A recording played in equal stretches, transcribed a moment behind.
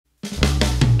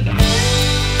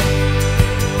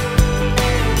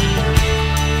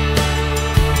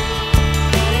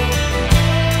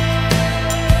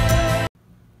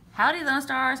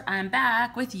stars, I'm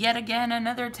back with yet again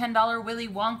another $10 Willy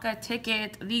Wonka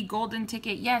ticket, the golden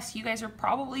ticket. Yes, you guys are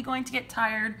probably going to get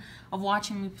tired of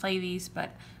watching me play these,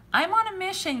 but I'm on a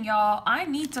mission, y'all. I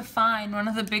need to find one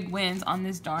of the big wins on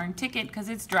this darn ticket because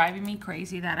it's driving me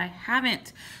crazy that I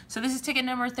haven't. So this is ticket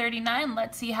number 39.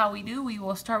 Let's see how we do. We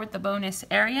will start with the bonus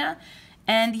area.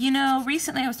 And you know,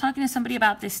 recently I was talking to somebody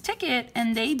about this ticket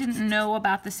and they didn't know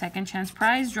about the second chance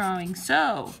prize drawing.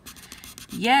 So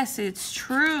yes, it's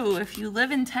true. If you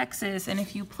live in Texas and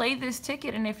if you play this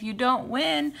ticket and if you don't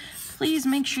win, please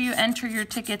make sure you enter your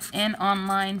tickets in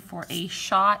online for a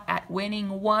shot at winning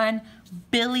 $1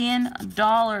 billion.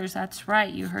 That's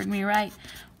right, you heard me right.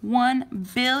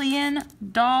 $1 billion.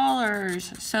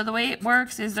 So the way it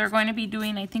works is they're going to be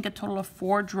doing, I think, a total of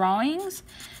 4 drawings.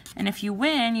 And if you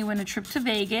win a trip to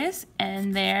Vegas.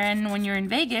 And then when you're in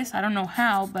Vegas, I don't know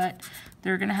how, but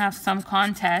they're going to have some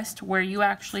contest where you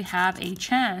actually have a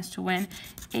chance to win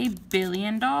 $1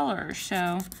 billion.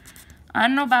 So I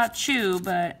don't know about you,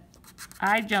 but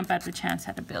I jump at the chance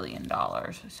at $1 billion.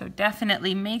 So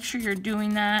definitely make sure you're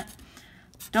doing that.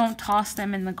 Don't toss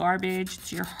them in the garbage.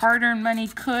 It's your hard-earned money.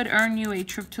 Could earn you a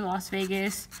trip to Las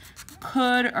Vegas.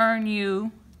 Could earn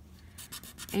you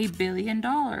 $1 billion.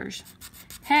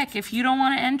 Heck, if you don't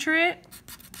want to enter it,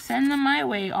 send them my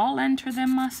way. I'll enter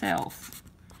them myself.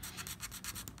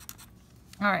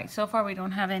 All right, so far we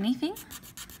don't have anything.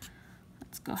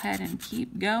 Let's go ahead and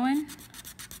keep going.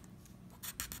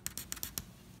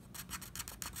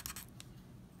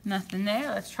 Nothing there.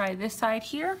 Let's try this side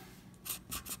here.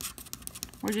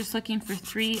 We're just looking for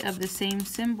 3 of the same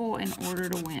symbol in order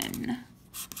to win.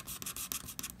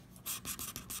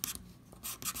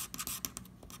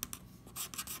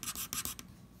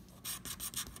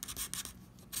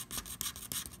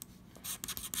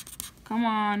 Come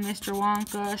on, Mr.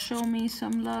 Wonka, show me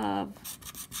some love.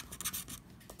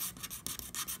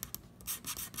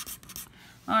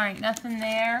 All right, nothing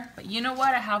there. But you know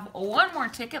what? I have one more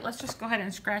ticket. Let's just go ahead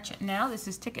and scratch it now. This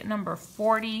is ticket number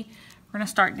 40. We're going to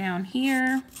start down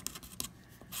here.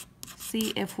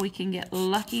 See if we can get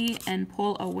lucky and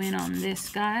pull a win on this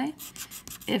guy.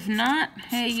 If not,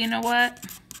 hey, you know what?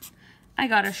 I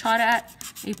got a shot at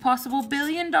a possible $1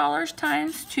 billion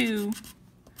times 2.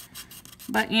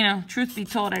 But, you know, truth be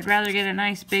told, I'd rather get a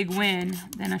nice big win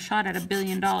than a shot at $1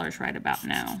 billion right about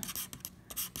now.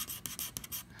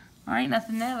 All right,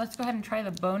 nothing there. Let's go ahead and try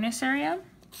the bonus area.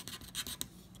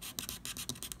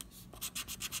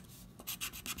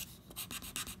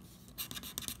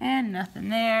 And nothing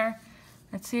there.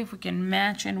 Let's see if we can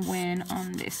match and win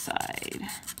on this side.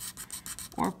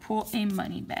 Or pull a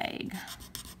money bag.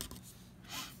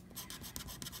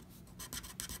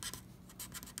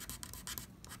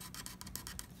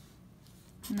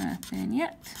 Nothing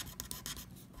yet.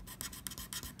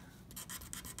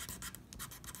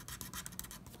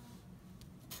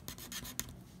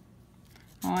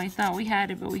 Oh, I thought we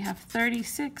had it, but we have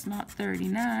 36, not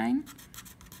 39.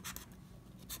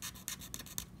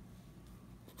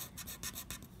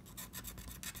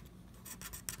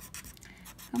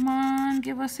 Come on,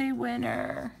 give us a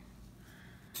winner.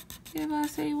 Give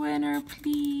us a winner,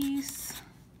 please.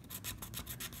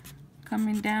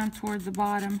 Coming down toward the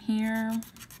bottom here.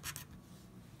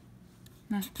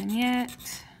 Nothing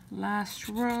yet. Last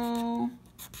row.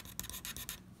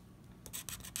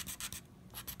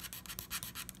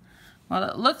 Well,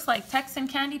 it looks like Texan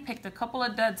Candy picked a couple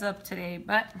of duds up today,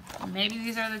 but maybe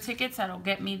these are the tickets that'll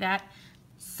get me that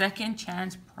second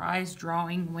chance prize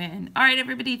drawing win. All right,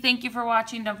 everybody, thank you for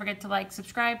watching. Don't forget to like,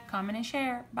 subscribe, comment, and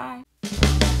share. Bye.